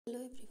Hello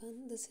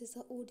everyone, this is a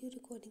audio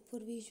recording for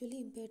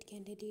visually impaired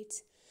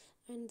candidates,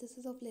 and this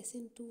is of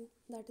lesson 2,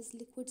 that is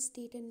liquid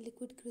state and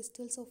liquid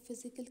crystals of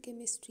physical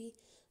chemistry,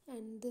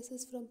 and this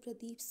is from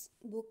Pradeep's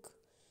book,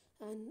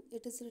 and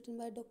it is written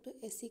by Dr.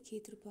 S.C.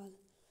 Khetrapal.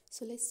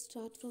 So let's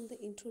start from the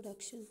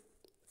introduction.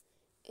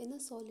 In a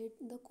solid,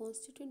 the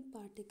constituent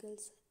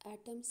particles,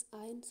 atoms,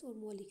 ions or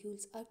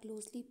molecules are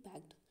closely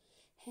packed.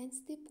 Hence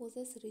they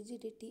possess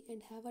rigidity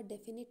and have a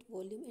definite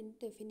volume and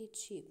definite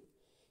shape.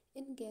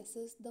 In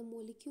gases, the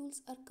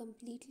molecules are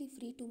completely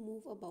free to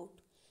move about.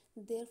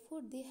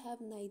 Therefore, they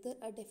have neither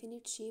a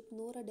definite shape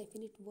nor a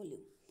definite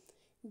volume.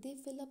 They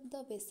fill up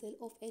the vessel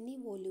of any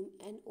volume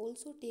and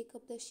also take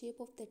up the shape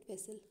of that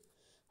vessel.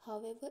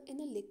 However, in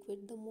a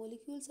liquid, the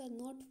molecules are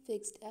not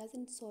fixed as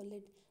in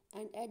solid,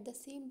 and at the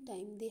same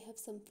time they have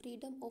some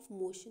freedom of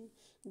motion,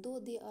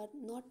 though they are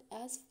not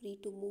as free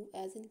to move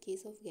as in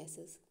case of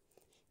gases.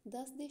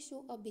 Thus, they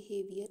show a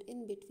behavior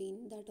in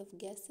between that of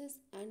gases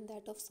and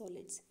that of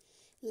solids.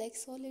 Like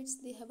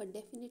solids, they have a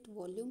definite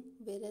volume,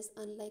 whereas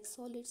unlike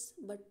solids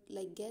but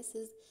like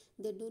gases,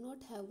 they do not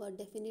have a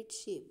definite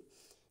shape.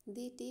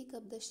 They take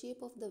up the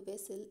shape of the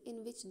vessel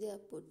in which they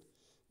are put.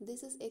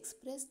 This is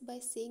expressed by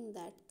saying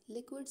that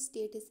liquid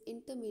state is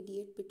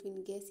intermediate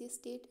between gaseous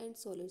state and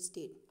solid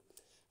state.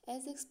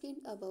 As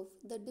explained above,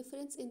 the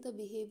difference in the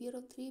behavior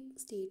of three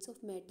states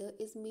of matter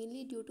is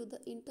mainly due to the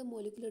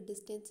intermolecular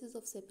distances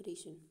of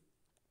separation.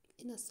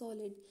 In a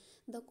solid,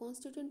 the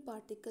constituent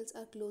particles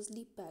are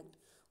closely packed,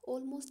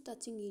 almost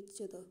touching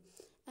each other,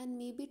 and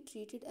may be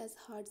treated as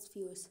hard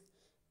spheres.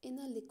 In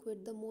a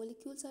liquid, the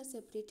molecules are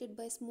separated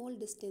by small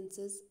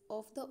distances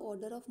of the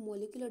order of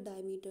molecular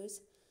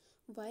diameters,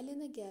 while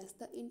in a gas,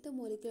 the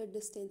intermolecular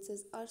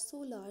distances are so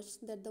large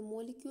that the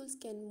molecules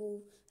can move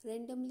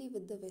randomly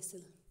with the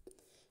vessel.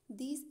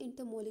 These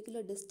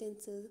intermolecular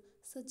distances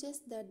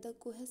suggest that the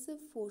cohesive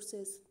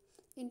forces,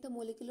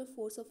 intermolecular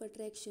force of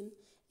attraction,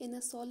 in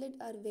a solid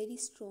are very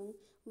strong,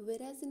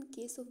 whereas in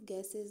case of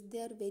gases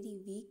they are very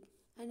weak,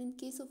 and in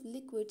case of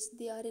liquids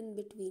they are in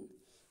between.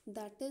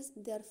 That is,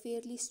 they are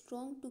fairly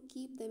strong to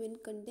keep them in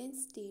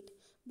condensed state,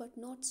 but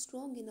not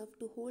strong enough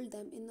to hold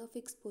them in a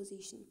fixed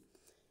position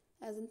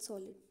as in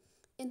solid.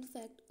 In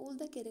fact, all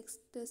the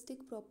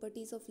characteristic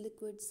properties of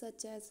liquids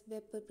such as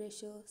vapor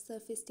pressure,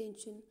 surface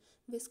tension,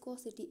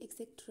 viscosity,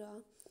 etc.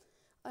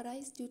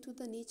 arise due to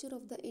the nature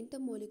of the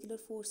intermolecular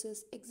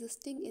forces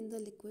existing in the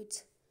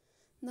liquids.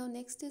 Now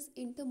next is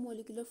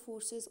intermolecular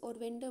forces or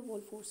van der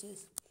Waals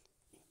forces.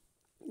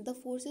 The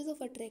forces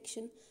of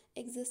attraction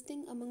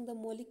existing among the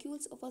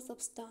molecules of a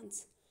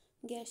substance,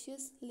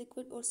 gaseous,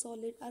 liquid or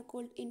solid, are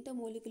called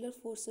intermolecular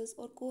forces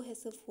or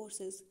cohesive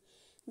forces.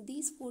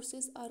 These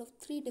forces are of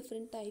three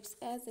different types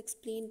as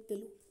explained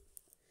below.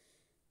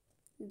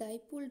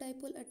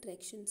 Dipole-dipole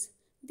attractions.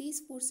 These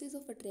forces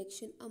of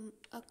attraction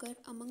occur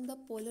among the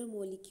polar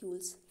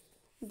molecules.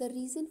 The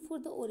reason for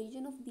the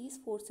origin of these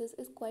forces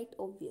is quite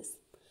obvious.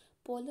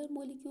 Polar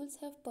molecules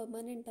have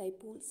permanent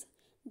dipoles.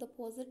 The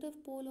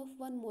positive pole of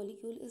one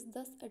molecule is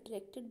thus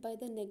attracted by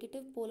the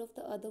negative pole of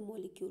the other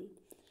molecule.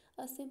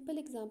 A simple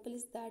example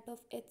is that of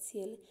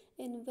HCl,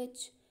 in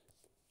which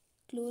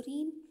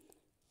chlorine,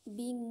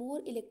 being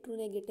more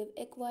electronegative,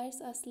 acquires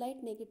a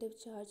slight negative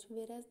charge,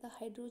 whereas the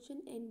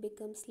hydrogen end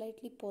becomes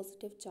slightly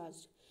positive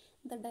charged.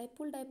 The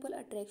dipole-dipole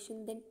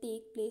attraction then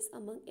take place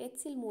among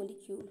HCl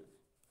molecule.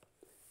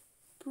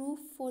 Proof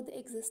for the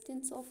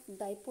existence of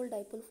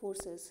dipole-dipole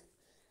forces.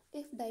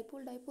 If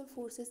dipole-dipole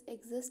forces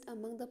exist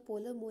among the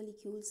polar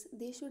molecules,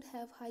 they should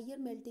have higher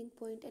melting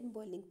point and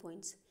boiling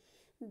points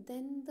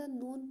than the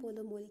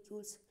non-polar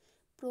molecules,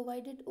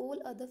 provided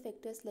all other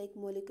factors like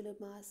molecular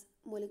mass,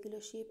 molecular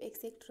shape,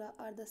 etc.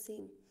 are the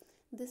same.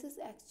 This is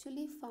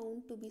actually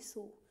found to be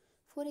so.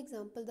 For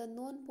example, the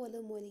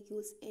non-polar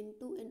molecules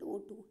N2 and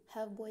O2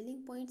 have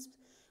boiling points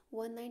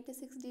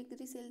 196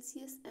 degrees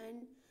Celsius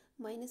and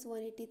minus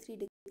 183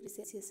 degrees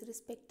Celsius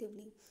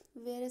respectively,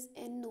 whereas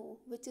NO,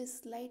 which is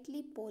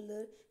slightly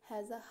polar,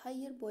 has a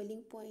higher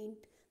boiling point,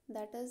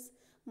 that is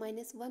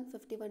minus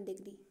 151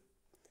 degree.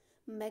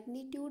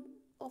 Magnitude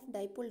of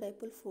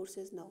dipole-dipole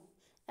forces now.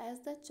 As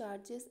the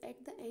charges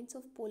at the ends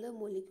of polar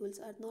molecules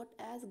are not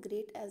as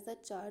great as the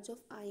charge of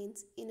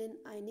ions in an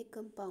ionic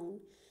compound,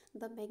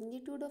 the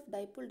magnitude of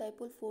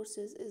dipole-dipole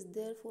forces is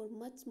therefore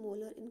much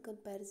smaller in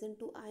comparison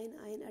to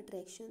ion-ion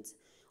attractions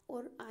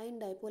or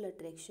ion-dipole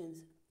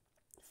attractions.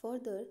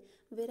 Further,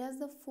 whereas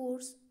the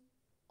force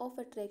of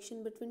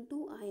attraction between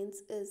two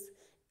ions is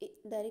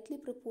directly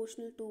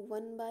proportional to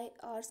 1 by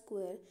r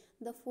square,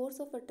 the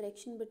force of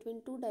attraction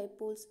between two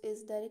dipoles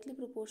is directly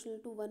proportional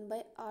to 1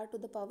 by r to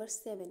the power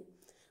 7,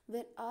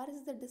 where r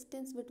is the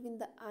distance between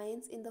the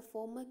ions in the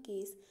former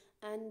case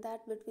and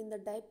that between the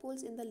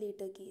dipoles in the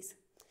later case.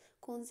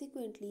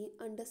 Consequently,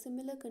 under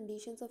similar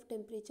conditions of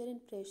temperature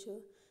and pressure,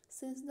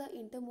 since the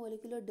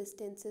intermolecular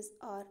distances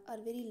are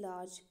very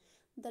large,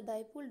 the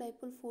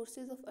dipole-dipole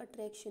forces of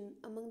attraction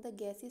among the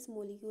gaseous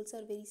molecules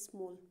are very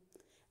small.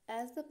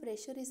 As the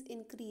pressure is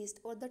increased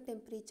or the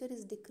temperature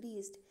is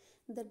decreased,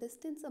 the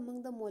distance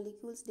among the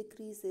molecules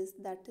decreases,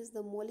 that is,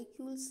 the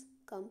molecules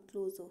come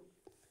closer.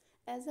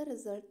 As a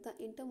result, the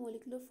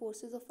intermolecular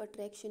forces of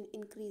attraction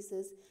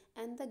increases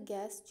and the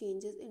gas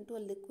changes into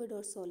a liquid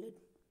or solid.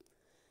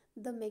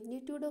 The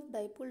magnitude of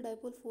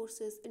dipole-dipole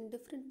forces in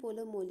different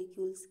polar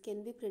molecules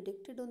can be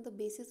predicted on the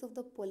basis of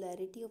the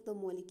polarity of the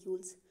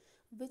molecules,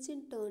 which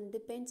in turn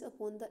depends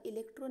upon the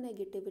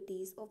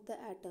electronegativities of the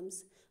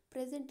atoms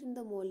present in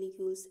the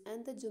molecules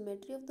and the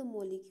geometry of the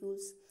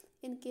molecules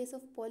in case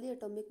of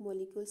polyatomic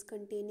molecules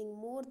containing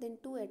more than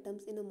two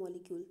atoms in a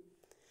molecule.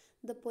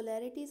 The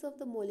polarities of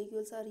the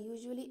molecules are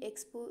usually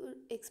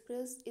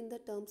expressed in the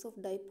terms of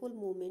dipole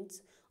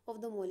moments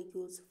of the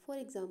molecules. For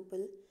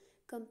example,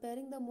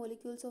 comparing the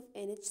molecules of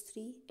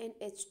NH3 and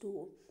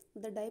H2O,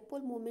 the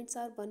dipole moments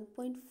are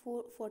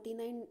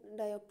 1.49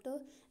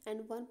 diopter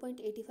and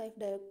 1.85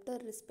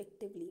 diopter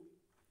respectively.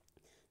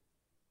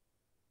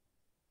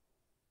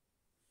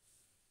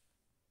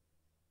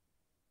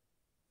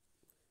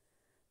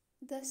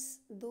 Thus,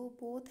 though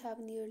both have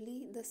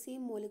nearly the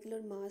same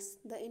molecular mass,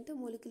 the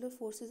intermolecular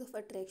forces of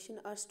attraction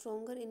are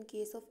stronger in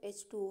case of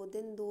H2O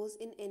than those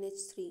in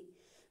NH3.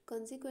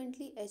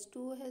 Consequently,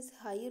 H2O has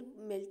higher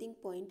melting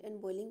point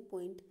and boiling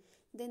point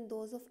than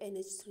those of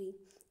NH3.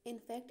 In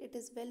fact, it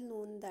is well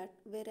known that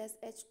whereas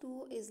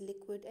H2O is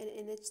liquid and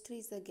NH3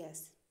 is a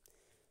gas.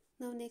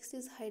 Now next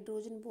is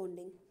hydrogen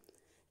bonding.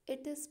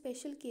 It is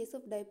special case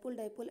of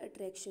dipole-dipole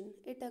attraction.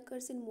 It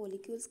occurs in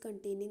molecules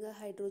containing a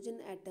hydrogen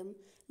atom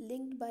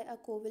linked by a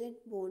covalent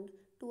bond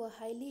to a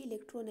highly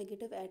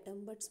electronegative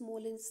atom but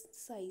small in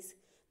size,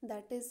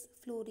 that is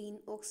fluorine,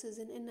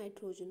 oxygen and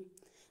nitrogen.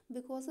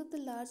 Because of the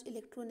large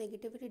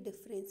electronegativity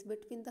difference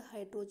between the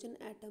hydrogen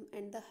atom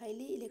and the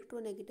highly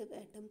electronegative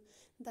atom,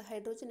 the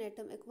hydrogen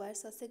atom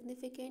acquires a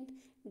significant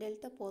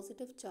delta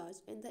positive charge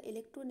and the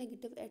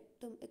electronegative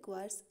atom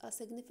acquires a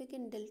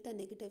significant delta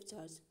negative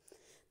charge.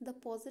 The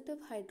positive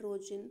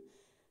hydrogen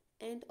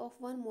end of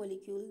one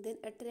molecule then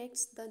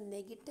attracts the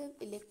negative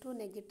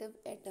electronegative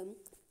atom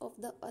of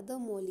the other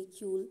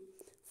molecule.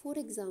 For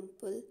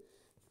example,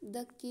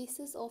 the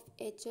cases of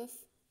HF,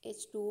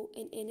 H2O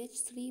and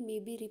NH3 may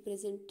be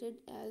represented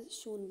as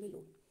shown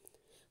below.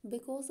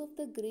 Because of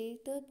the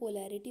greater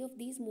polarity of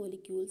these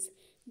molecules,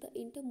 the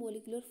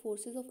intermolecular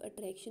forces of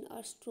attraction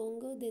are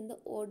stronger than the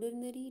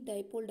ordinary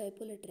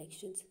dipole-dipole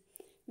attractions.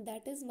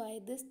 That is why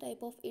this type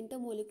of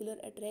intermolecular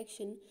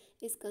attraction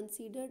is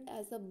considered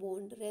as a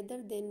bond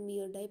rather than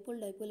mere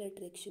dipole-dipole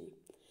attraction.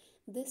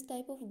 This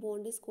type of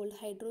bond is called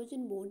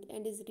hydrogen bond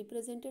and is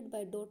represented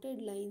by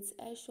dotted lines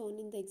as shown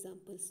in the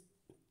examples.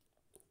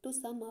 To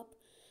sum up,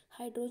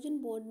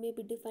 hydrogen bond may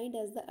be defined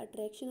as the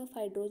attraction of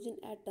hydrogen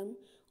atom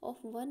of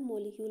one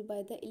molecule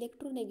by the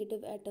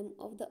electronegative atom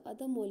of the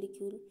other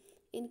molecule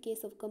in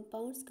case of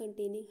compounds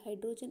containing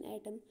hydrogen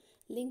atom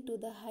linked to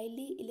the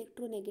highly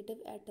electronegative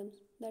atom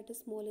that is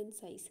small in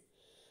size.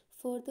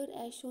 Further,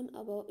 as shown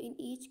above, in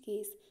each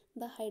case,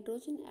 the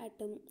hydrogen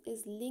atom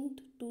is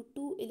linked to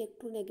two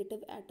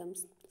electronegative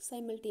atoms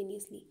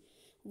simultaneously,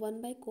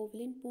 one by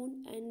covalent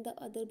bond and the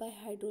other by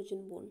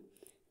hydrogen bond.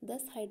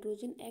 Thus,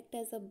 hydrogen acts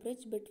as a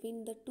bridge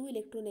between the two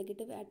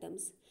electronegative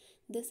atoms.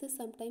 This is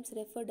sometimes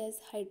referred as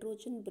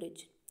hydrogen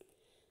bridge.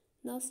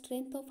 Now,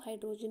 strength of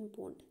hydrogen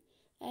bond.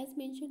 As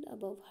mentioned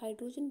above,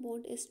 hydrogen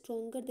bond is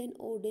stronger than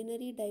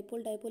ordinary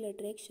dipole-dipole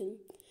attraction.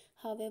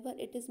 However,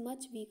 it is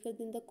much weaker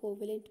than the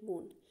covalent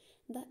bond.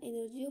 The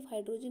energy of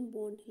hydrogen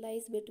bond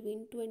lies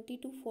between 20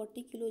 to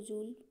 40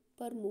 kJ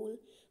per mole,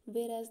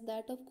 whereas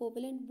that of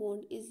covalent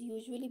bond is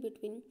usually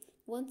between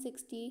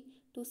 160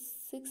 to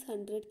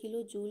 600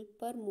 kJ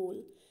per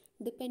mole.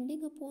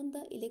 Depending upon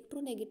the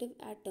electronegative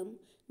atom,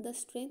 the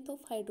strength of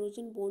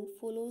hydrogen bond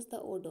follows the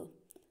order.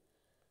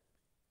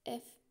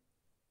 F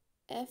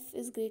F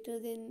is greater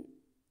than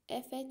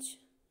FH,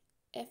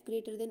 F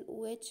greater than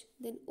OH,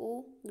 then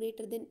O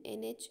greater than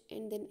NH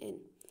and then N.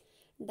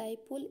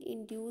 Dipole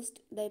induced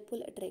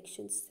dipole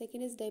attractions.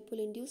 Second is dipole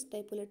induced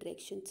dipole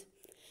attractions.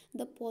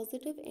 The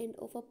positive end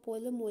of a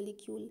polar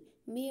molecule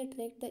may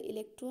attract the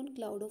electron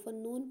cloud of a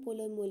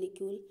non-polar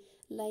molecule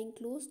lying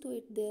close to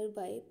it,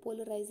 thereby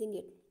polarizing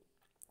it.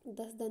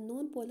 Thus, the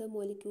non-polar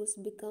molecules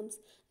becomes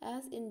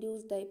as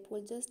induced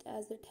dipole, just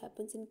as it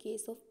happens in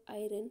case of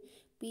iron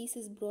piece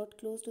is brought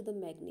close to the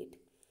magnet.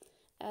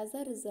 As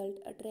a result,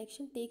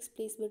 attraction takes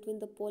place between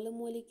the polar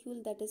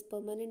molecule, that is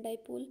permanent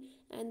dipole,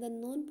 and the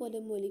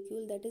non-polar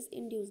molecule, that is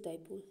induced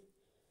dipole.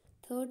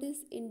 Third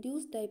is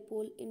induced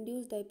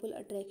dipole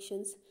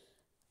attractions,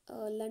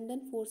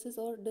 London forces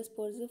or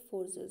dispersive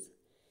forces.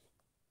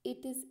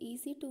 It is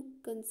easy to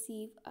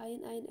conceive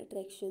ion-ion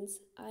attractions,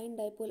 ion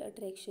dipole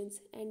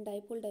attractions and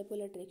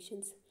dipole-dipole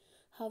attractions.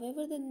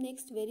 However, the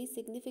next very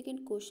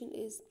significant question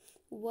is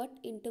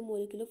what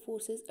intermolecular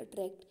forces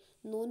attract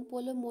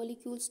non-polar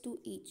molecules to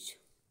each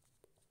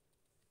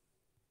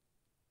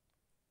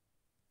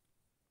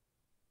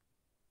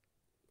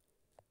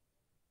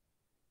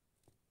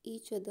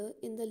other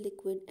in the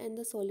liquid and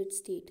the solid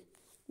state.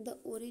 The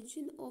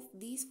origin of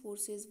these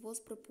forces was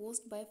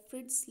proposed by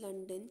Fritz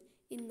London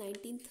in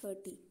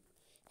 1930.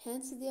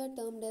 Hence, they are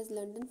termed as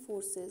London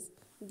forces.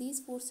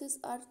 These forces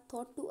are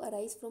thought to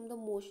arise from the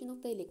motion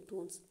of the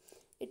electrons.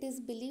 It is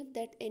believed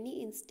that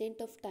any instant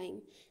of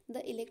time,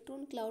 the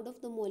electron cloud of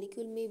the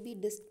molecule may be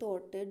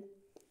distorted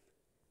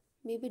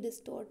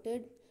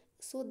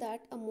so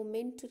that a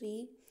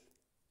momentary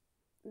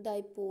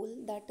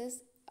dipole, that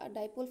is a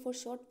dipole for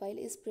short while,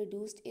 is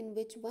produced in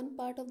which one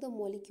part of the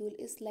molecule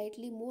is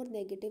slightly more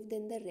negative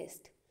than the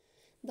rest.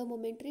 The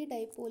momentary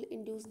dipole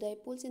induces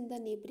dipoles in the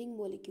neighboring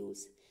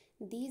molecules.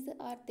 These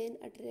are then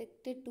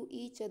attracted to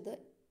each other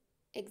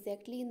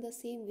exactly in the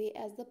same way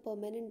as the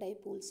permanent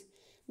dipoles.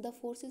 The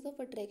forces of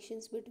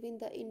attractions between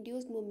the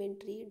induced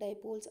momentary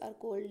dipoles are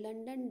called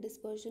London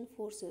dispersion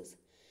forces.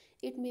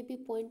 It may be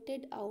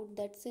pointed out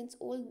that since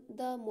all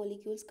the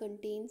molecules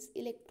contains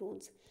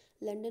electrons,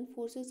 London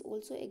forces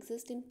also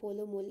exist in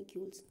polar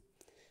molecules.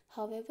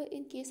 However,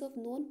 in case of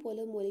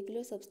non-polar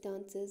molecular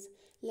substances,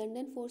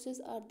 London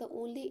forces are the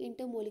only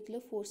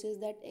intermolecular forces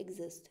that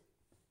exist.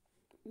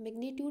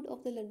 Magnitude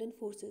of the London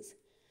forces.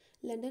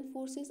 London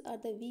forces are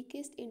the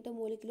weakest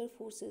intermolecular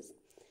forces.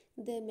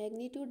 Their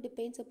magnitude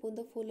depends upon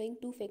the following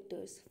two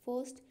factors.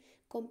 First,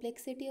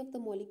 complexity of the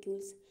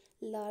molecules.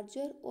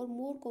 Larger or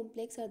more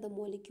complex are the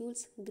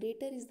molecules,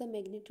 greater is the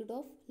magnitude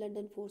of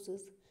London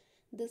forces.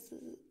 This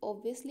is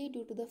obviously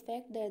due to the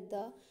fact that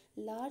the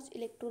large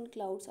electron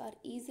clouds are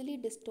easily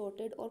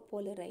distorted or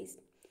polarized.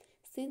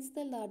 Since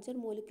the larger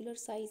molecular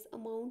size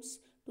amounts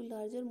to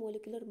larger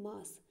molecular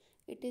mass,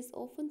 it is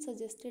often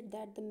suggested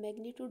that the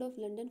magnitude of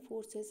London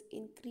forces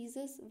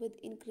increases with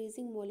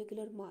increasing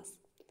molecular mass.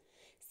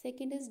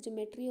 Second is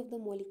geometry of the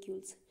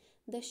molecules.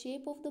 The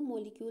shape of the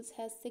molecules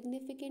has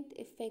significant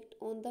effect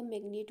on the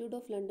magnitude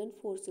of London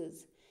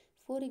forces.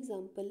 For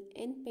example,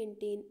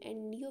 N-pentane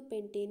and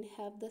neopentane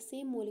have the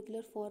same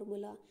molecular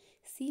formula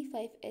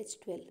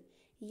C5H12,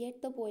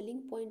 yet the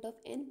boiling point of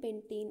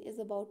N-pentane is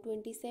about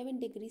 27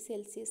 degrees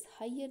Celsius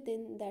higher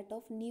than that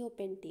of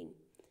neopentane.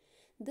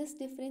 This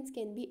difference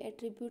can be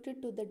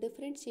attributed to the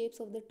different shapes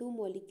of the two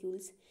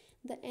molecules,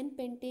 the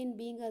N-pentane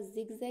being a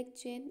zigzag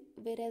chain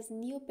whereas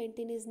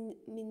neopentane is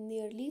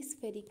nearly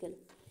spherical.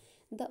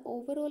 The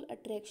overall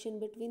attraction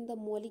between the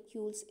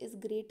molecules is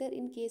greater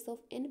in case of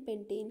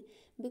N-pentane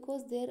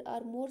because there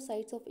are more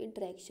sites of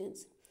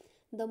interactions.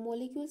 The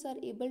molecules are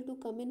able to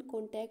come in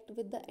contact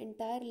with the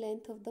entire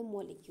length of the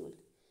molecule.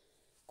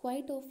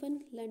 Quite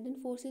often, London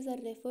forces are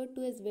referred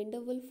to as van der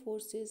Waals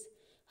forces.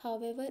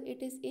 However,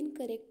 it is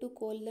incorrect to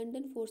call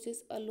London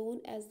forces alone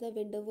as the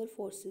van der Waals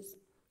forces.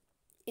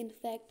 In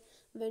fact,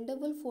 van der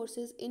Waals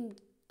forces in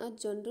a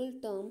general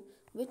term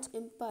which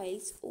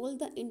implies all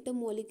the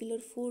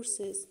intermolecular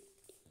forces.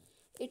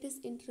 It is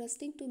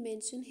interesting to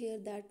mention here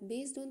that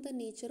based on the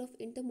nature of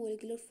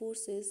intermolecular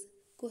forces,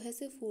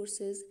 cohesive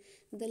forces,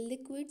 the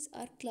liquids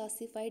are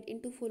classified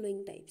into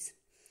following types.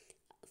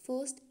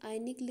 First,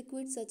 ionic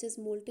liquids such as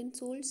molten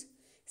salts.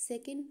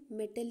 Second,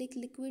 metallic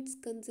liquids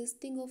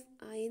consisting of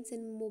ions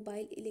and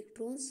mobile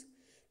electrons.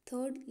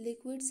 Third,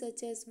 liquids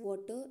such as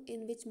water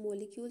in which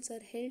molecules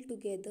are held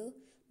together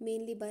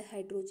mainly by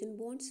hydrogen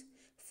bonds.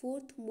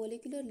 Fourth,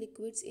 molecular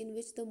liquids in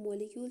which the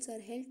molecules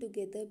are held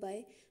together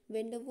by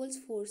van der Waals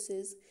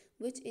forces,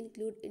 which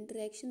include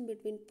interaction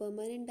between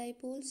permanent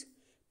dipole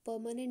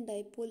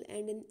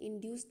and an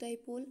induced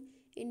dipole,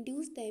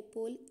 induced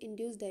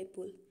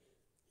dipole.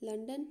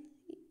 London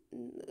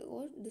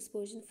or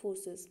dispersion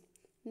forces.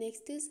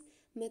 Next is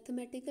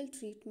mathematical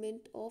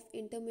treatment of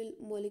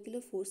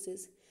intermolecular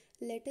forces.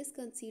 Let us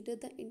consider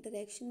the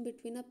interaction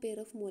between a pair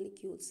of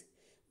molecules.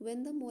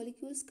 When the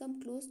molecules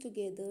come close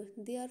together,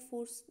 there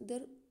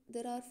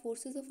are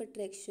forces of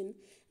attraction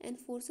and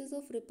forces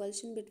of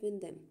repulsion between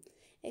them.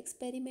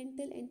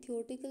 Experimental and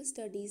theoretical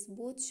studies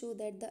both show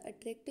that the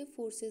attractive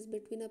forces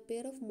between a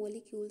pair of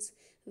molecules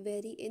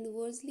vary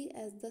inversely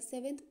as the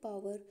seventh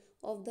power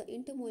of the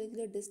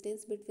intermolecular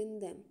distance between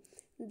them.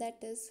 That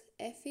is,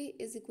 Fa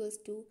is equals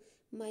to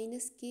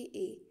minus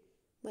Ka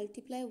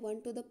multiply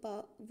 1 to the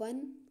power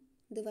 1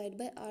 divided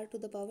by r to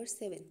the power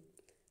 7.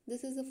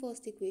 This is the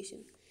first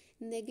equation.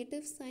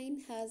 Negative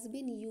sign has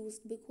been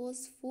used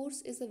because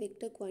force is a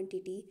vector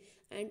quantity,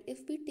 and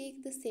if we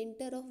take the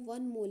center of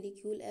one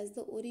molecule as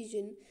the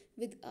origin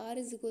with r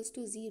is equals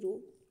to 0,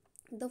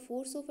 the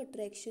force of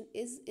attraction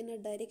is in a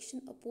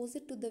direction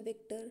opposite to the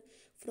vector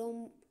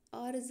from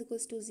r is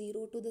equals to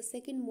 0 to the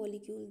second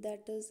molecule.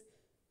 That is,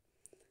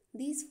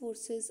 these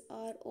forces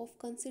are of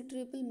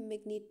considerable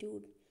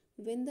magnitude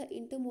when the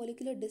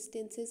intermolecular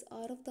distances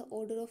are of the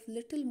order of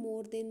little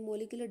more than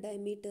molecular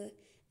diameter,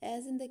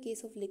 as in the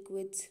case of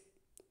liquids.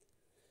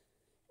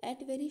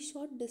 At very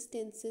short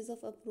distances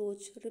of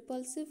approach,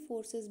 repulsive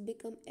forces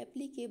become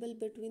applicable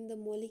between the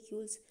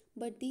molecules,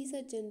 but these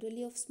are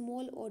generally of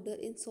small order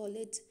in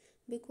solids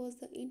because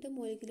the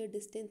intermolecular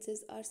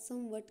distances are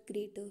somewhat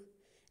greater.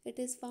 It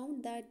is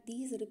found that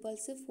these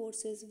repulsive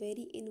forces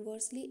vary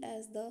inversely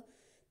as the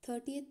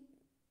 13th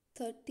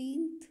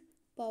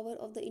power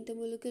of the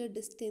intermolecular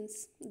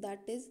distance,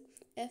 that is,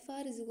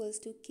 Fr is equals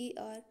to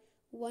Kr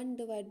 1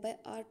 divided by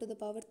r to the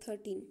power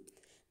 13.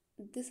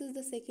 This is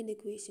the second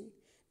equation.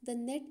 The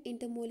net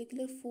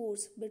intermolecular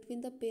force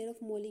between the pair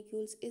of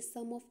molecules is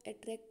sum of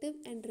attractive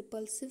and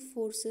repulsive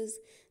forces,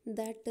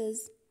 that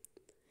is,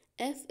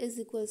 F is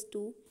equals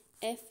to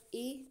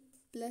Fa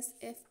plus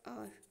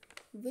Fr,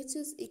 which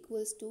is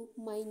equals to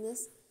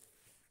minus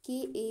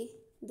Ka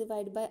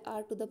divided by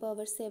r to the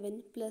power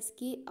 7 plus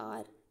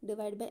Kr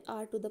divided by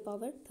r to the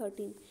power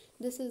 13.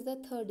 This is the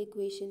third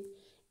equation.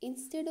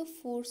 Instead of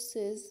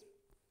forces,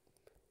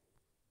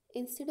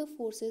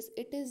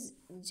 it is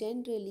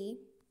generally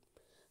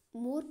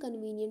more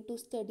convenient to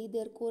study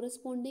their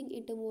corresponding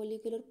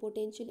intermolecular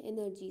potential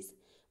energies.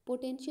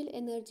 Potential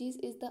energies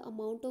is the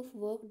amount of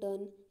work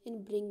done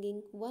in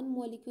bringing one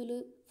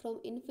molecule from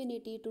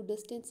infinity to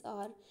distance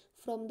r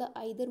from the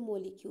either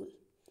molecule.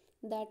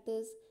 That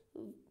is,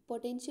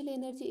 potential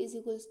energy is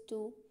equals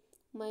to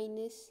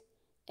minus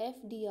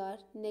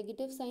FdR.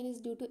 Negative sign is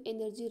due to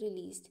energy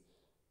released,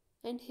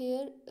 and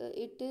here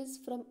it is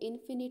from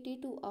infinity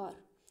to r.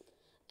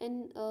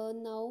 And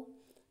now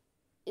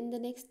in the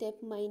next step,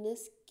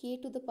 minus k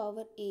to the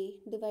power a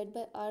divided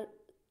by r,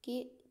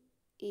 k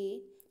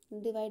a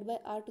divided by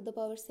r to the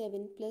power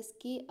 7 plus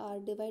kr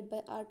divided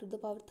by r to the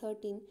power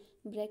 13,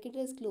 bracket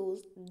is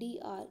closed,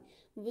 dr,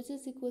 which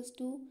is equals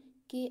to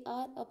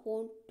kr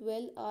upon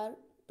 12r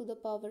to the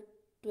power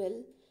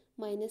 12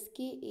 minus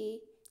ka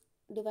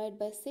divided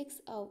by 6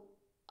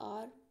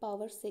 r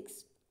power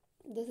 6.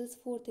 This is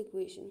fourth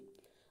equation.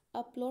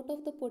 A plot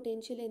of the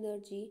potential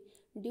energy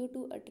due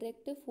to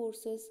attractive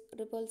forces,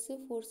 repulsive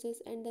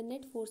forces, and the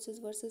net forces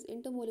versus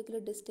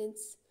intermolecular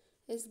distance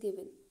is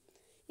given.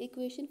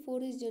 Equation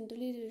 4 is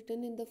generally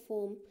written in the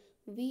form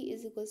V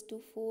is equals to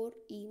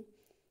 4E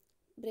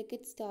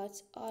bracket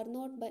starts r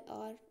naught by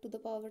r to the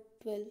power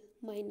 12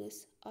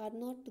 minus r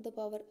naught to the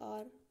power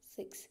r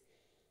 6,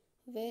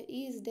 where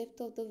E is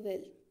depth of the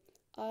well.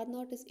 R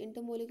naught is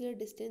intermolecular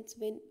distance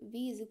when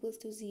V is equals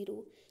to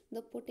 0.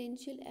 The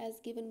potential as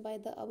given by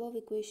the above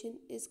equation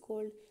is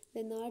called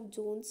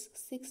Lennard-Jones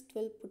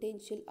 612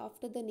 potential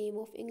after the name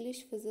of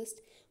English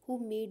physicist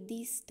who made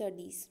these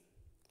studies.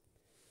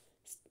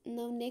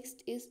 Now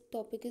next is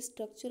topic is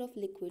structure of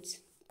liquids.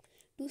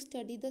 To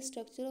study the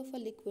structure of a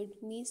liquid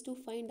means to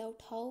find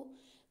out how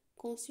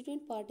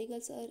constituent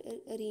particles are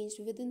arranged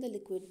within the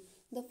liquid.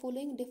 The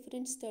following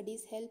different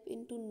studies help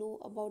in to know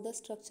about the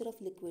structure of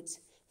liquids.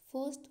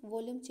 First,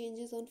 volume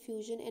changes on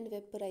fusion and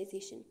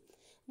vaporization.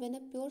 When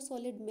a pure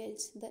solid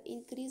melts, the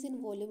increase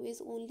in volume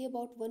is only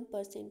about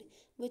 1%,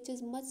 which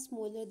is much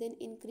smaller than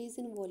increase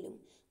in volume,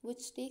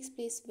 which takes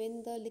place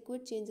when the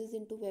liquid changes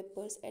into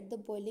vapors at the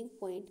boiling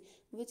point,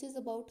 which is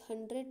about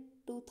 100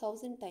 to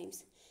 1000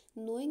 times.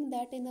 Knowing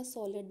that in a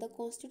solid the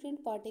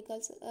constituent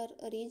particles are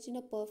arranged in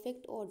a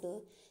perfect order,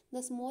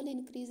 the small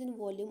increase in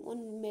volume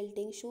on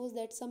melting shows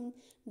that some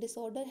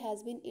disorder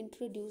has been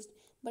introduced,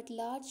 but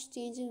large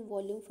change in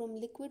volume from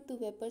liquid to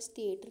vapor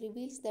state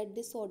reveals that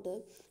disorder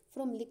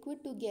from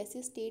liquid to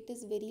gaseous state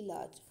is very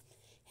large.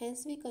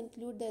 Hence, we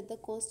conclude that the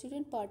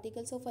constituent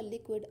particles of a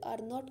liquid are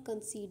not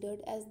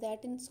considered as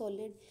that in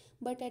solid,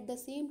 but at the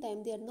same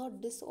time they are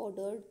not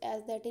disordered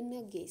as that in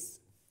a gas.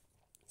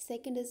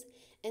 Second is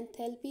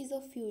enthalpies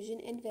of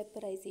fusion and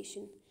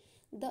vaporization.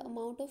 The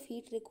amount of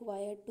heat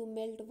required to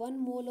melt 1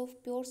 mole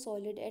of pure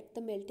solid at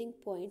the melting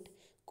point,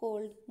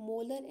 called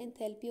molar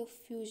enthalpy of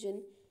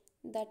fusion,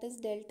 that is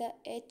delta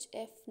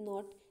HF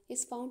naught,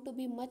 is found to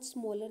be much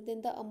smaller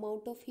than the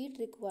amount of heat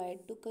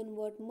required to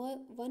convert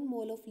 1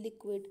 mole of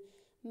liquid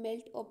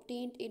melt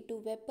obtained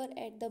into vapor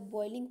at the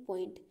boiling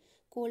point,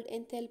 called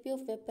enthalpy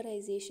of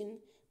vaporization,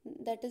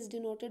 that is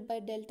denoted by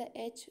delta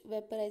H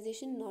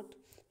vaporization naught.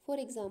 For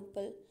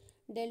example,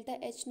 delta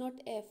H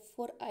naught F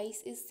for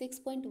ice is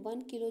 6.1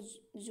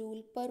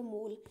 kJ per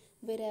mole,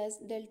 whereas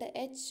delta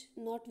H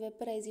naught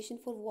vaporization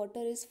for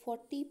water is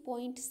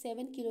 40.7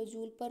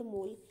 kJ per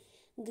mole.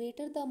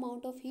 Greater the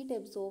amount of heat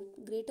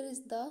absorbed, greater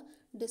is the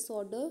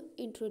disorder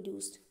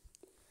introduced.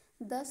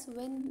 Thus,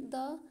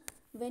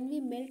 when we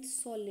melt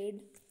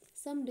solid,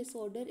 some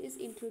disorder is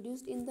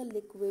introduced in the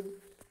liquid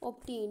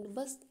obtained,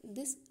 but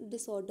this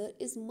disorder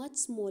is much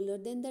smaller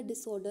than the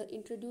disorder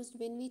introduced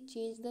when we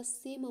change the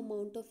same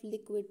amount of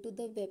liquid to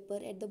the vapor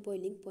at the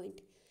boiling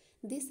point.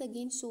 This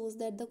again shows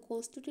that the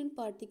constituent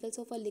particles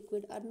of a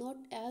liquid are not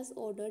as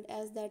ordered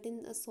as that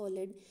in a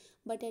solid,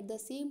 but at the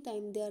same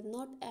time they are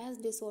not as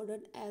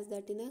disordered as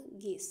that in a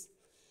gas.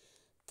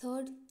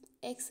 Third,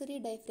 X-ray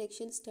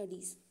diffraction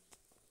studies.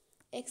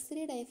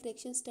 X-ray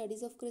diffraction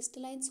studies of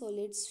crystalline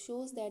solids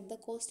shows that the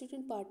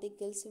constituent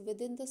particles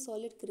within the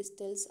solid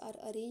crystals are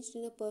arranged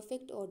in a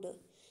perfect order,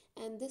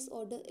 and this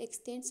order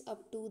extends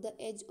up to the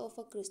edge of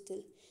a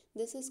crystal.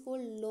 This is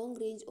called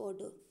long-range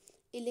order.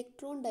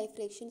 Electron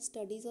diffraction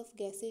studies of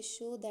gases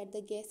show that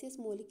the gaseous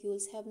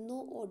molecules have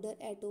no order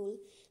at all,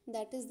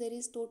 that is, there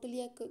is totally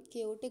a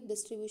chaotic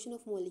distribution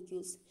of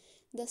molecules.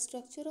 The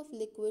structure of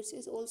liquids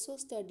is also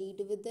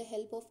studied with the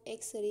help of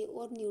X-ray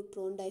or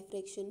neutron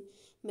diffraction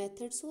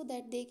method so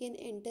that they can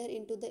enter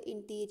into the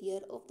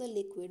interior of the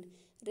liquid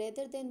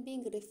rather than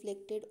being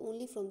reflected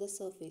only from the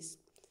surface.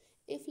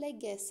 If, like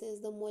gases,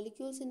 the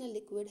molecules in a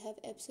liquid have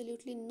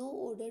absolutely no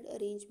ordered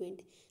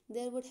arrangement,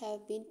 there would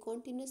have been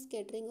continuous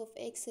scattering of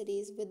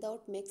X-rays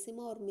without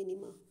maxima or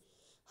minima.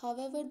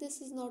 However,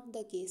 this is not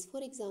the case.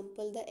 For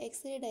example, the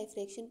X-ray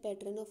diffraction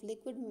pattern of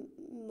liquid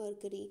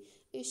mercury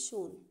is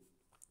shown.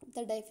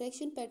 The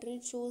diffraction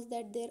pattern shows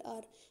that there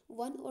are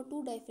one or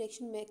two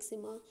diffraction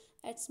maxima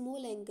at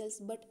small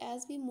angles, but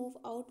as we move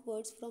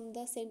outwards from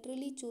the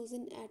centrally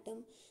chosen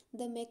atom,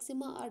 the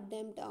maxima are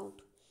damped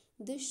out.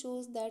 This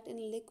shows that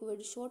in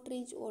liquid, short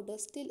range order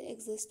still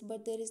exists,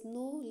 but there is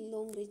no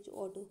long range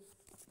order.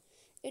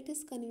 It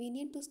is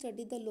convenient to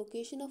study the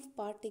location of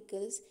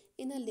particles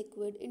in a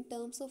liquid in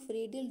terms of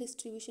radial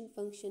distribution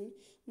function,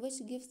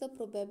 which gives the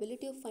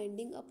probability of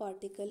finding a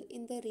particle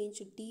in the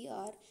range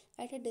dr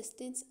at a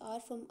distance r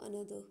from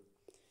another.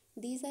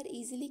 These are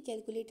easily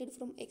calculated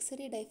from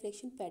X-ray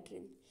diffraction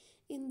pattern.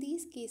 In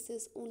these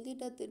cases, only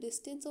the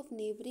distance of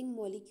neighboring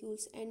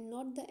molecules and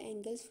not the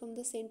angles from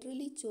the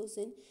centrally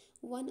chosen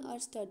one are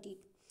studied.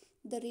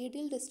 The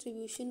radial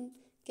distribution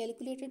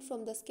calculated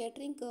from the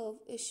scattering curve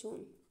is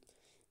shown.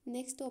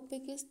 Next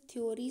topic is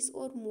theories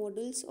or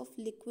models of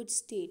liquid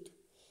state.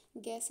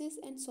 Gases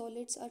and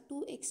solids are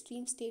two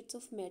extreme states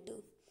of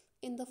matter.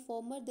 In the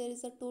former, there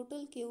is a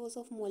total chaos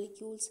of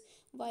molecules,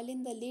 while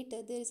in the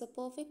latter, there is a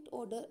perfect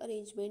order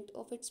arrangement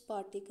of its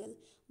particles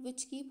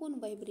which keep on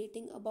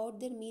vibrating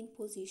about their mean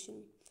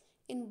position.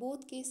 In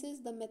both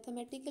cases, the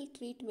mathematical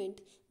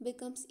treatment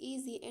becomes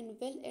easy and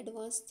well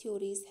advanced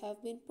theories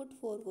have been put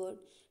forward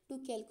to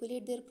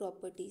calculate their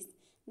properties,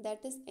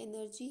 that is,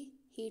 energy,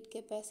 heat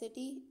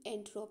capacity,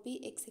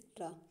 entropy,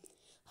 etc.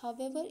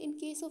 However, in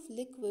case of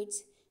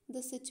liquids,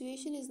 the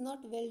situation is not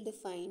well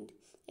defined.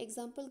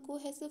 Example,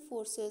 cohesive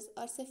forces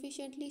are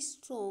sufficiently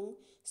strong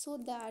so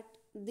that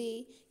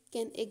they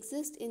can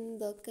exist in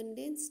the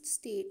condensed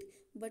state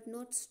but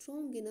not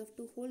strong enough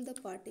to hold the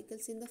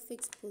particles in the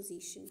fixed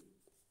position,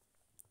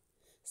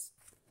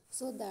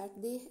 so that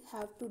they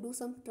have to do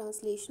some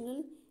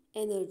translational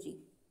energy.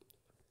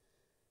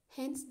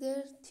 Hence,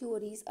 their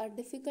theories are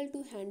difficult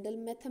to handle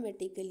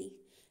mathematically.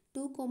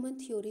 Two common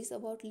theories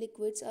about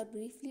liquids are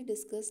briefly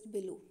discussed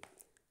below.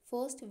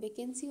 First,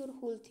 vacancy or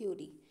hole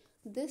theory.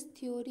 This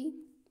theory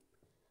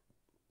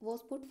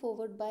was put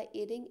forward by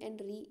Eyring and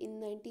Ree in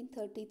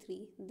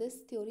 1933. This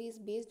theory is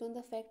based on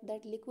the fact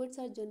that liquids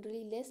are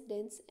generally less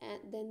dense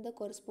than the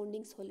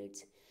corresponding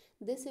solids.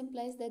 This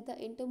implies that the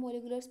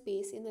intermolecular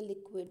space in a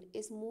liquid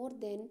is more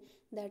than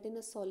that in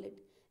a solid.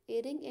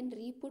 Eyring and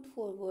Ree put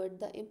forward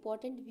the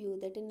important view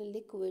that in a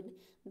liquid,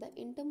 the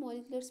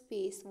intermolecular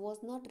space was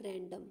not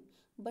random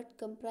but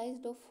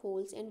comprised of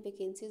holes and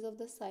vacancies of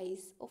the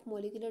size of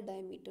molecular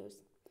diameters.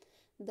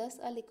 Thus,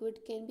 a liquid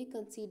can be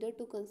considered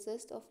to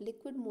consist of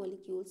liquid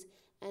molecules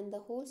and the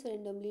holes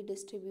randomly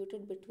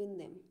distributed between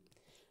them.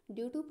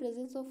 Due to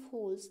presence of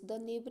holes, the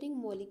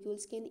neighboring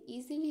molecules can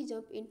easily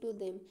jump into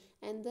them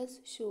and thus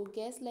show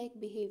gas-like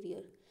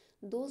behavior.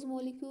 Those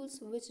molecules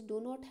which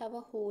do not have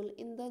a hole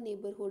in the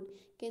neighborhood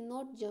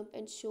cannot jump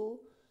and show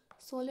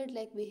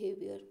solid-like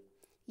behavior.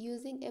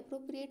 Using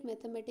appropriate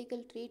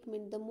mathematical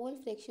treatment, the mole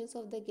fractions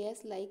of the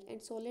gas-like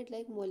and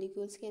solid-like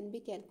molecules can be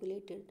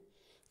calculated.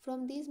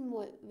 From these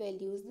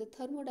values, the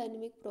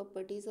thermodynamic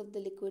properties of the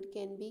liquid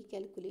can be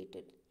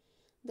calculated.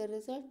 The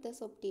result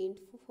thus obtained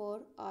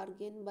for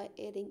argon by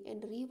Eyring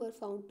and Ree were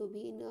found to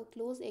be in a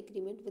close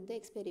agreement with the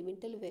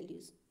experimental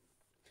values.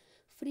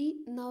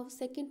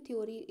 Second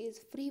theory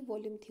is free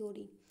volume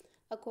theory.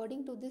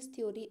 According to this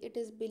theory, it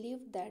is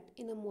believed that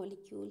in a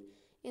molecule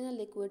in a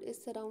liquid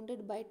is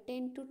surrounded by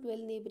 10 to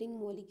 12 neighboring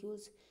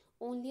molecules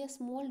only a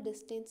small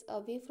distance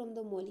away from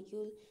the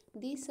molecule.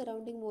 These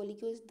surrounding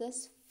molecules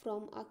thus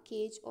form a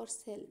cage or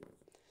cell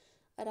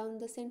around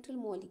the central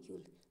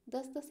molecule.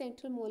 Thus, the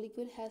central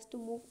molecule has to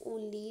move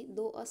only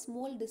though a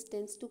small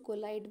distance to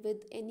collide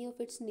with any of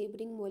its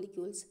neighboring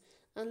molecules,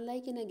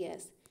 unlike in a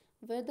gas,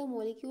 where the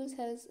molecules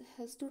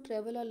has to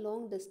travel a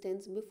long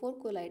distance before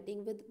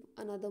colliding with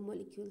another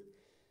molecule.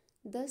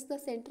 Thus, the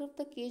center of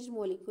the caged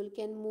molecule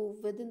can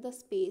move within the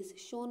space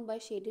shown by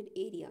shaded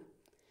area.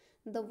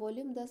 The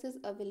volume thus is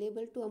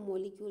available to a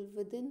molecule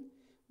within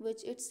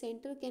which its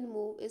center can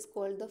move is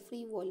called the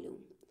free volume.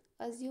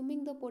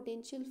 Assuming the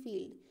potential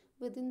field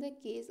within the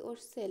cage or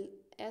cell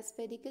as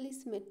spherically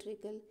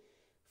symmetrical,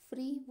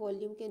 free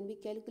volume can be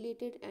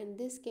calculated, and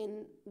this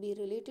can be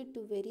related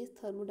to various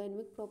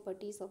thermodynamic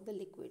properties of the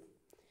liquid.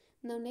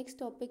 Now, next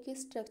topic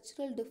is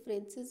structural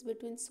differences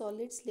between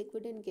solids,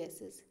 liquid and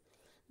gases.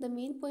 The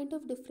main point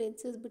of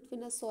differences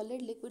between a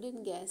solid, liquid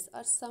and gas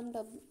are summed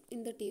up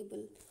in the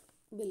table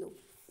below.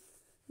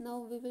 Now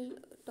we will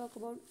talk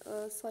about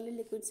solid,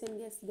 liquids and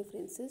gas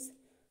differences.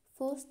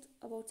 First,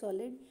 about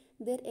solid,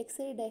 their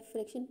X-ray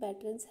diffraction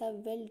patterns have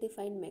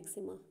well-defined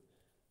maxima.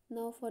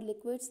 Now for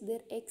liquids,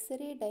 their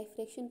X-ray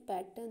diffraction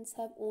patterns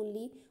have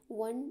only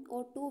one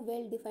or two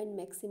well-defined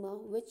maxima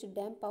which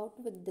damp out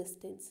with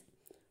distance.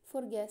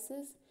 For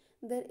gases,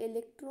 their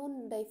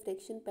electron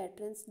diffraction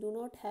patterns do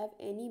not have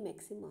any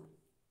maxima.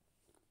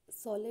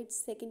 Solids,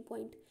 second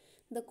point,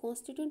 the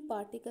constituent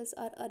particles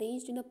are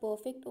arranged in a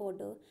perfect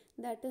order,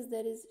 that is,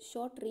 there is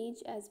short range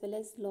as well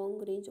as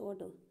long range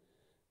order.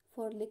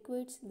 For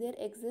liquids, there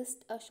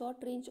exists a short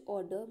range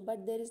order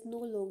but there is no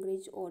long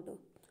range order.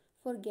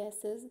 For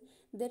gases,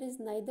 there is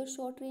neither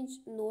short range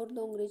nor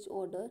long range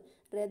order,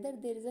 rather,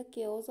 there is a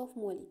chaos of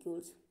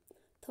molecules.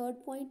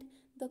 Third point,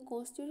 the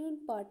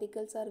constituent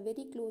particles are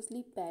very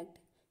closely packed,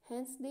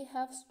 hence, they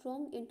have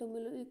strong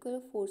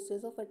intermolecular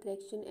forces of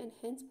attraction and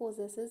hence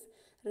possesses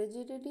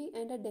rigidity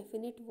and a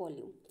definite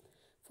volume.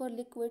 For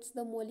liquids,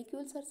 the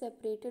molecules are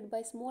separated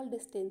by small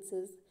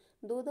distances,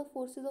 though the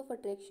forces of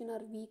attraction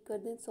are weaker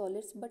than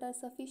solids but are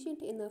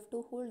sufficient enough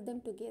to hold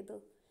them together.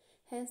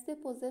 Hence, they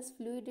possess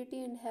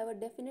fluidity and have a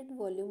definite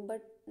volume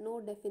but no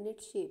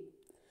definite shape.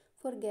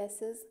 For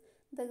gases,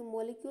 the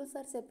molecules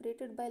are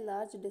separated by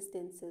large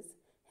distances.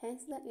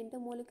 Hence, the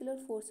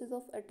intermolecular forces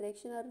of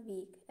attraction are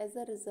weak. As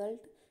a result,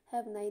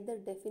 have neither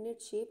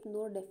definite shape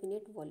nor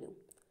definite volume.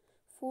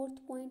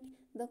 Fourth point,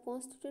 the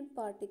constituent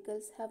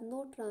particles have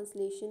no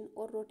translation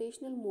or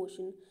rotational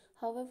motion,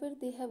 however,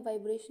 they have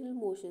vibrational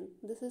motion.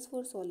 This is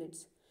for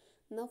solids.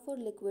 Now, for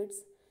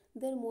liquids,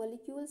 their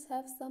molecules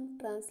have some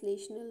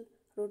translational,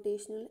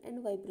 rotational,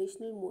 and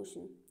vibrational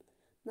motion.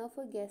 Now,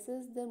 for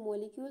gases, their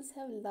molecules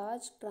have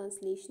large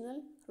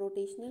translational,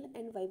 rotational,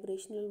 and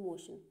vibrational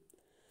motion.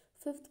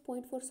 Fifth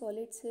point for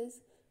solids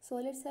is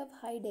solids have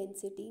high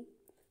density.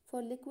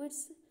 For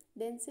liquids,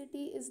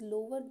 density is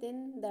lower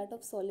than that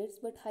of solids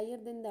but higher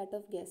than that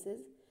of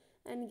gases,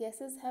 and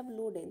gases have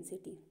low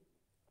density.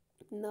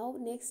 Now,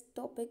 next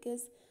topic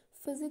is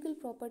physical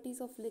properties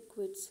of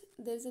liquids.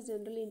 There is a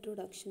general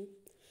introduction.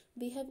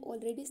 We have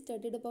already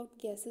studied about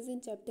gases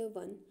in chapter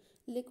 1.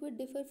 Liquid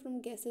differ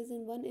from gases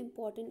in one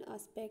important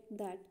aspect,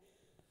 that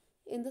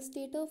in the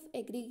state of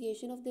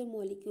aggregation of their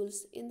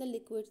molecules in the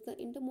liquids, the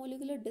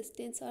intermolecular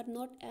distance are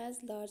not as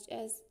large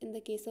as in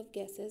the case of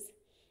gases.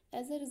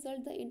 As a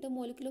result, the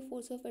intermolecular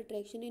force of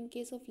attraction in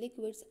case of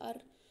liquids are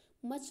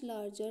much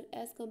larger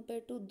as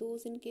compared to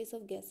those in case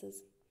of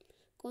gases.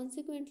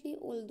 Consequently,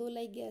 although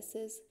like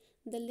gases,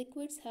 the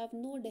liquids have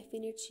no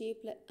definite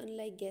shape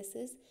unlike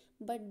gases,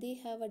 but they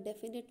have a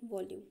definite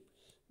volume.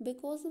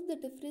 Because of the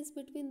difference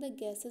between the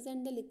gases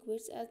and the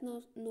liquids as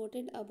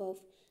noted above,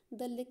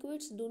 the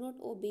liquids do not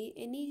obey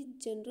any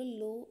general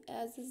law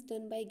as is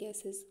done by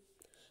gases.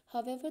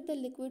 However, the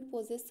liquid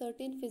possesses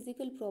certain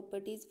physical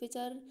properties which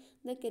are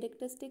the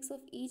characteristics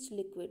of each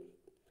liquid.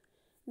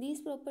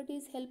 These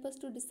properties help us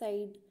to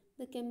decide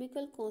the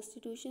chemical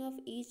constitution of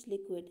each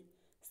liquid.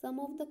 Some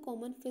of the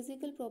common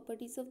physical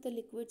properties of the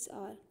liquids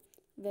are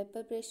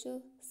vapor pressure,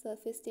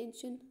 surface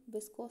tension,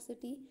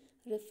 viscosity,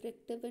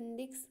 refractive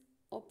index,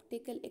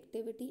 optical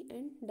activity,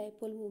 and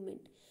dipole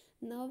moment.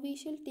 Now we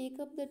shall take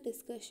up the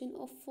discussion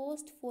of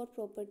first four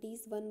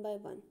properties one by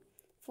one.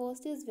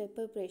 First is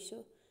vapor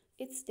pressure.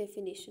 Its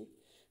definition.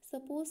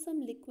 Suppose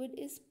some liquid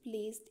is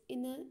placed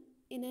in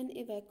an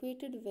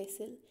evacuated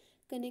vessel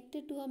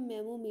connected to a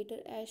thermometer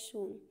as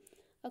shown.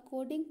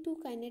 According to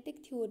kinetic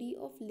theory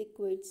of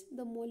liquids,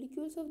 the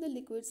molecules of the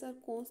liquids are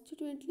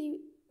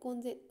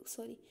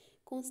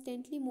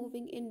constantly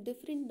moving in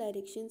different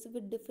directions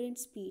with different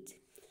speeds.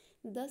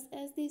 Thus,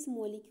 as these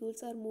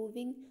molecules are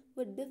moving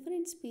with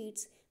different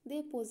speeds,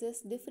 they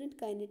possess different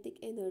kinetic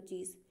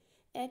energies.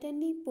 At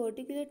any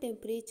particular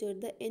temperature,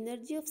 the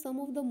energy of some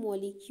of the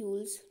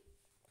molecules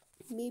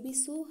may be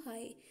so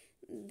high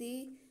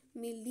they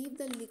may leave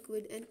the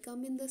liquid and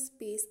come in the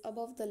space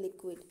above the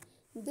liquid.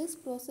 This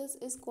process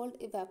is called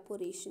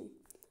evaporation.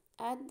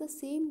 At the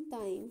same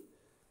time,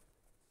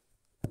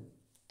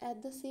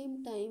 at the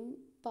same time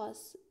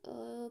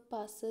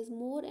passes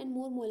more and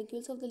more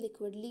molecules of the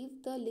liquid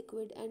leave the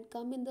liquid and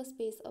come in the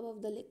space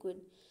above the liquid.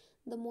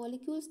 The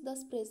molecules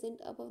thus present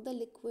above the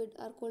liquid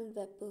are called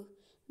vapor.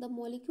 The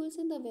molecules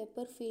in the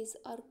vapor phase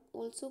are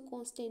also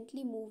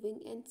constantly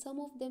moving and some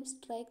of them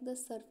strike the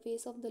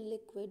surface of the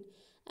liquid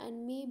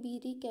and may be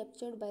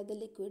recaptured by the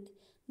liquid.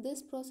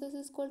 This process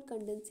is called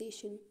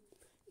condensation.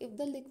 If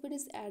the liquid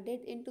is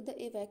added into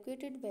the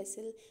evacuated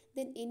vessel,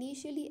 then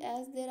initially,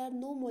 as there are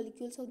no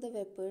molecules of the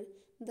vapor,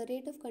 the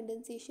rate of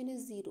condensation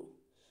is zero.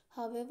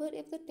 However,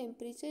 if the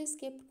temperature is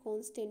kept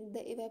constant,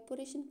 the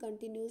evaporation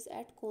continues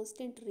at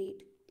constant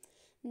rate.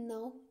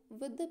 Now,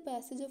 with the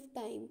passage of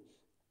time,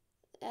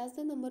 as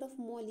the number of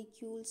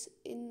molecules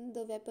in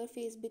the vapor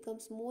phase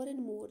becomes more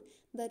and more,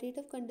 the rate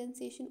of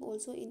condensation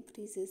also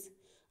increases.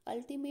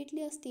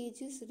 Ultimately, a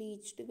stage is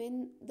reached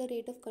when the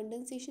rate of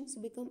condensations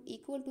become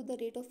equal to the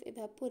rate of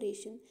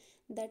evaporation,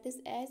 that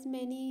is, as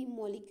many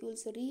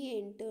molecules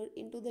re enter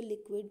into the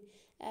liquid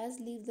as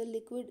leave the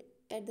liquid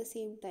at the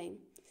same time.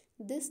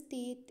 This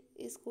state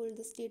is called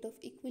the state of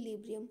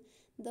equilibrium.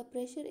 The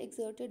pressure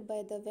exerted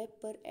by the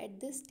vapor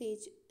at this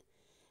stage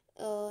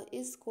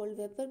is called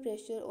vapor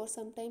pressure or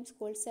sometimes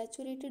called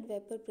saturated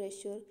vapor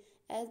pressure,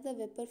 as the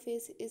vapor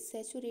phase is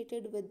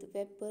saturated with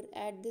vapor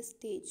at this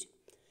stage.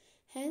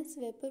 Hence,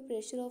 vapor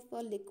pressure of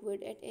a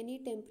liquid at any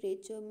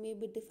temperature may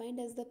be defined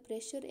as the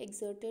pressure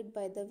exerted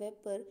by the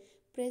vapor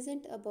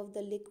present above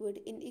the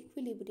liquid in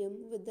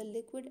equilibrium with the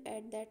liquid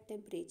at that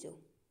temperature.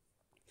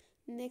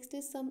 Next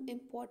is some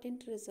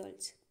important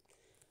results.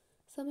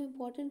 Some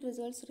important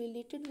results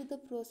related with the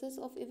process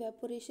of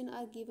evaporation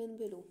are given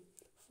below.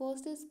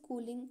 First is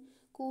cooling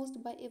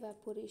caused by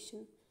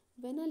evaporation.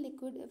 When a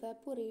liquid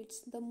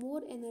evaporates, the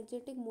more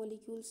energetic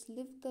molecules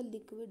lift the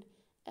liquid.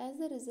 As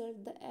a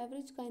result, the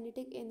average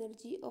kinetic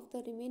energy of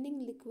the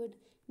remaining liquid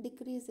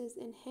decreases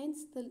and hence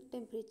the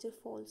temperature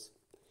falls.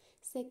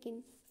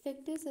 Second,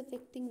 factors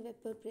affecting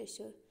vapor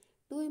pressure.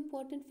 Two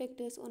important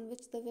factors on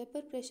which the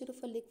vapor pressure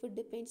of a liquid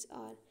depends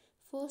are: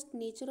 first,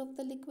 nature of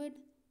the liquid.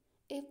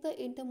 If the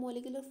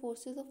intermolecular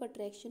forces of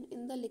attraction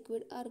in the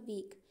liquid are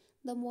weak,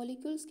 the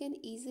molecules can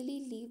easily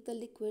leave the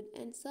liquid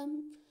and some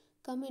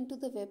come into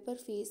the vapor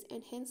phase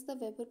and hence the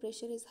vapor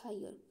pressure is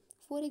higher.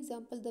 For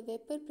example, the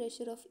vapor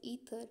pressure of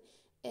ether,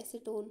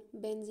 acetone,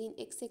 benzene,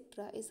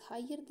 etc. is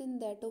higher than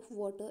that of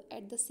water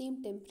at the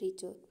same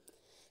temperature.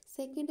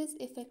 Second is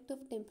effect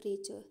of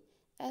temperature.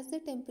 As the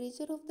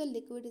temperature of the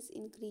liquid is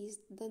increased,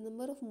 the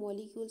number of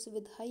molecules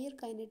with higher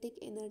kinetic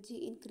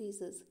energy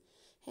increases.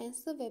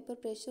 Hence, the vapor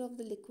pressure of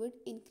the liquid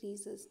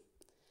increases.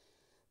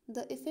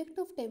 The effect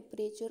of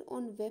temperature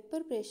on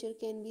vapor pressure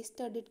can be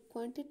studied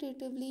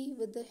quantitatively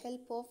with the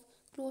help of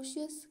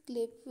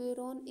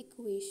Clapeyron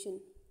equation.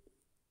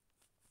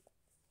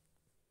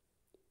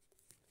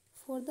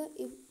 For the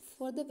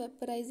for the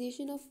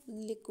vaporization of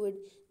liquid,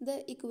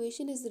 the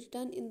equation is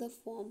written in the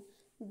form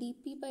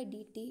dp by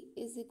dt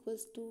is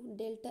equals to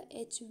delta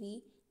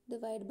hv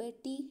divided by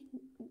t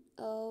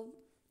uh,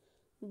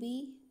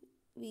 v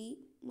v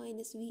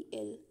minus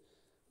vl,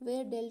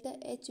 where delta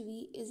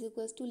hv is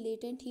equals to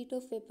latent heat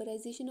of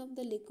vaporization of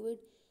the liquid.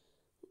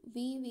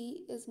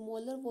 Vv is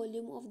molar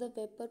volume of the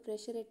vapor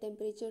pressure at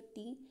temperature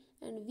T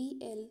and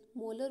Vl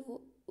molar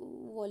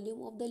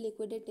volume of the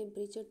liquid at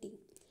temperature T.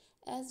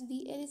 As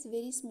Vl is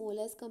very small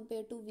as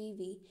compared to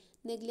Vv,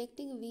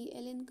 neglecting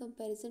Vl in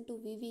comparison to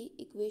Vv,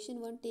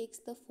 equation 1 takes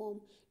the form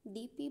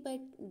dp by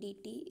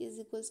dt is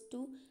equals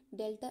to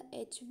delta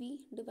Hv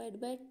divided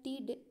by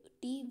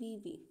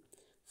Tvv.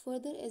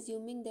 Further,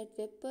 assuming that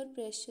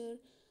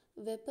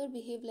vapor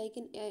behave like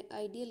an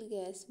ideal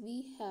gas,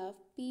 we have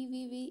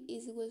PVV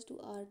is equals to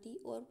RT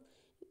or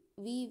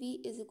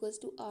VV is equals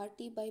to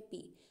RT by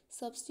P.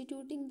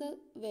 Substituting the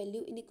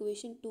value in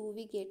equation 2,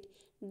 we get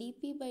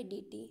dP by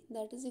dt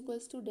that is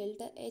equals to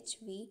delta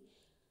HV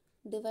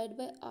divided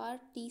by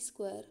RT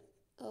square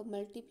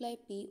multiply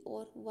P,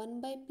 or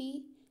 1 by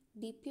P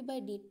dP by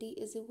dt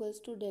is equals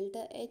to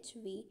delta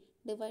HV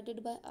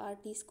divided by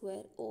RT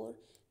square, or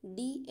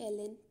d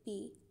ln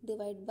P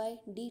divided by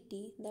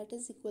dt that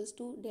is equals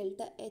to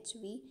delta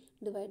HV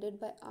divided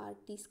by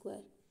RT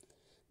square.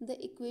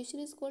 The equation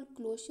is called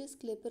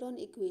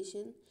Clapeyron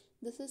equation.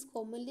 This is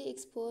commonly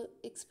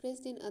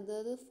expressed in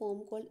another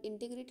form called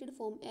integrated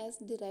form as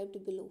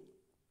derived below.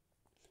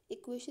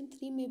 Equation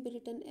 3 may be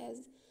written as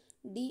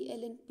d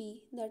ln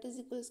P that is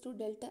equals to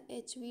delta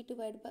HV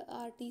divided by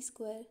RT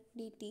square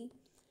dt.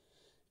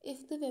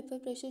 If the vapor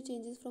pressure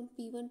changes from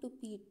P1 to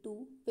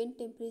P2 when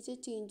temperature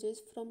changes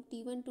from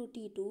T1 to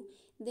T2,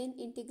 then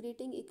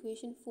integrating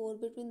equation 4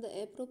 between the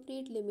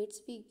appropriate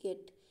limits, we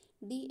get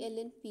d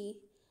ln P,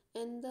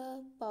 and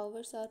the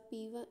powers are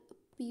P1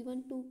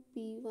 to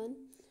P1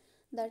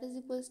 that is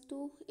equals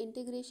to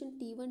integration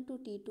T1 to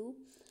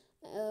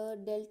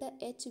T2 delta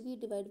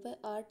HV divided by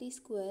RT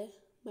square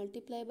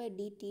multiplied by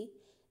dt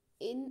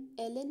in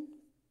ln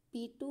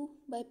P2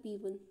 by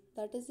P1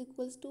 that is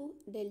equals to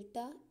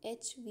delta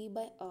HV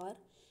by R.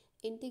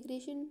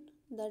 Integration,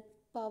 that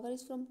power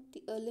is from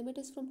limit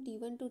is from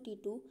T1 to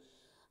T2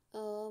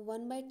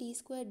 1 by T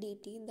square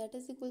dt that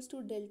is equals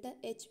to delta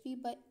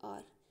HV by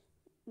R.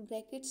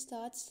 Bracket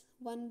starts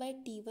 1 by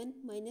T1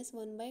 minus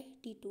 1 by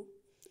T2,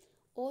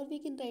 or we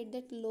can write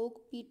that log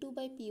P2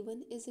 by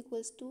P1 is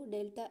equals to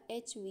delta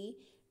HV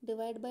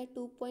divided by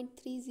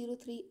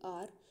 2.303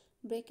 R.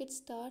 Bracket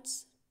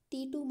starts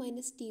T2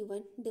 minus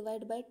T1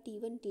 divided by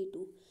T1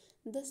 T2.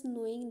 Thus,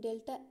 knowing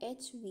delta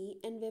HV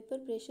and vapor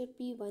pressure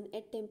P1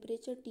 at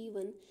temperature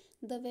T1,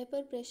 the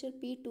vapor pressure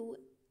P2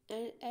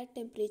 and at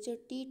temperature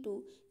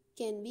T2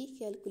 can be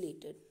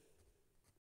calculated.